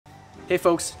Hey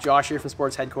folks, Josh here from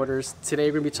Sports Headquarters. Today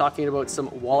we're going to be talking about some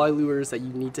walleye lures that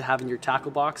you need to have in your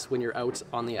tackle box when you're out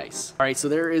on the ice. Alright, so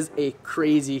there is a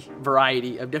crazy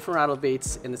variety of different rattle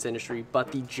baits in this industry,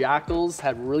 but the jackals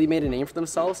have really made a name for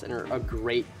themselves and are a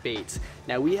great bait.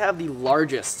 Now we have the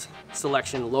largest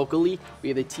selection locally. We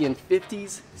have the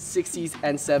TN50s, 60s,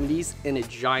 and 70s in a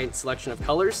giant selection of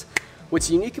colors. What's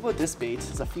unique about this bait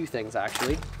is a few things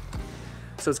actually.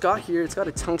 So it's got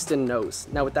a tungsten nose.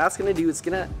 Now what that's gonna do, it's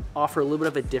gonna offer a little bit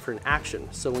of a different action.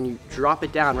 So when you drop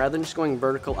it down, rather than just going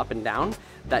vertical up and down,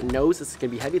 that nose is gonna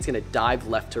be heavy, it's gonna dive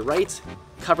left to right,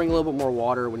 covering a little bit more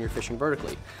water when you're fishing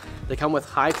vertically. They come with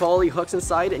high quality hooks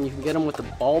inside, and you can get them with the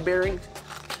ball bearing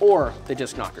or the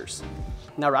disc knockers.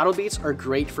 Now rattle baits are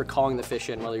great for calling the fish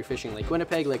in, whether you're fishing Lake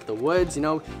Winnipeg, Lake the Woods, you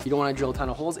don't wanna drill a ton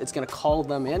of holes, it's gonna call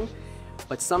them in.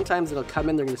 But sometimes they'll come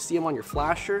in, they're gonna see them on your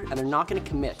flasher, and they're not gonna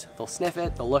commit. They'll sniff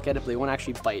it, they'll look at it, but they won't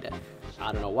actually bite it.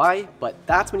 I don't know why, but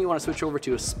that's when you wanna switch over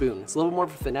to a spoon. It's a little more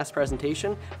of a finesse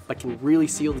presentation, but can really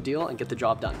seal the deal and get the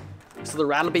job done. So the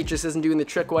rattle bait just isn't doing the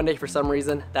trick one day for some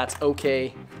reason. That's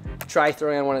okay. Try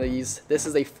throwing on one of these. This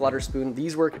is a flutter spoon.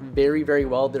 These work very, very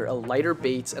well. They're a lighter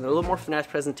bait and a little more finesse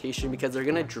presentation because they're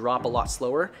gonna drop a lot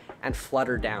slower and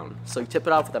flutter down. So you tip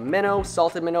it off with a minnow,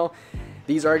 salted minnow.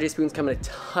 These RJ spoons come in a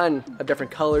ton of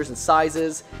different colors and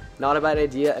sizes. Not a bad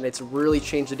idea, and it's really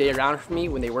changed the day around for me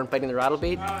when they weren't biting the rattle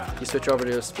bait. You switch over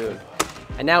to a spoon.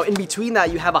 And now in between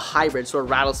that, you have a hybrid, so a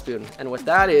rattle spoon. And what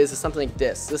that is something like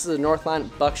this. This is a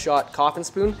Northland buckshot coffin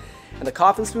spoon. And the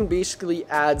coffin spoon basically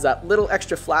adds that little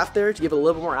extra flap there to give it a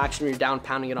little bit more action when you're down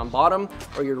pounding it on bottom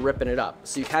or you're ripping it up.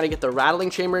 So you kind of get the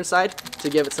rattling chamber inside to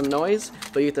give it some noise,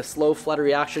 but you get the slow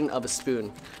fluttery action of a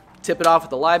spoon. Tip it off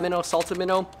with a live minnow, salted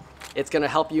minnow. It's gonna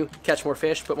help you catch more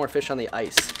fish, put more fish on the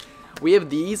ice. We have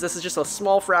these. This is just a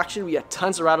small fraction. We got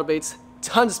tons of rattle baits,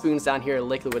 tons of spoons down here at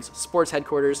Lake of the Woods Sports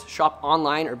Headquarters. Shop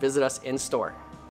online or visit us in store.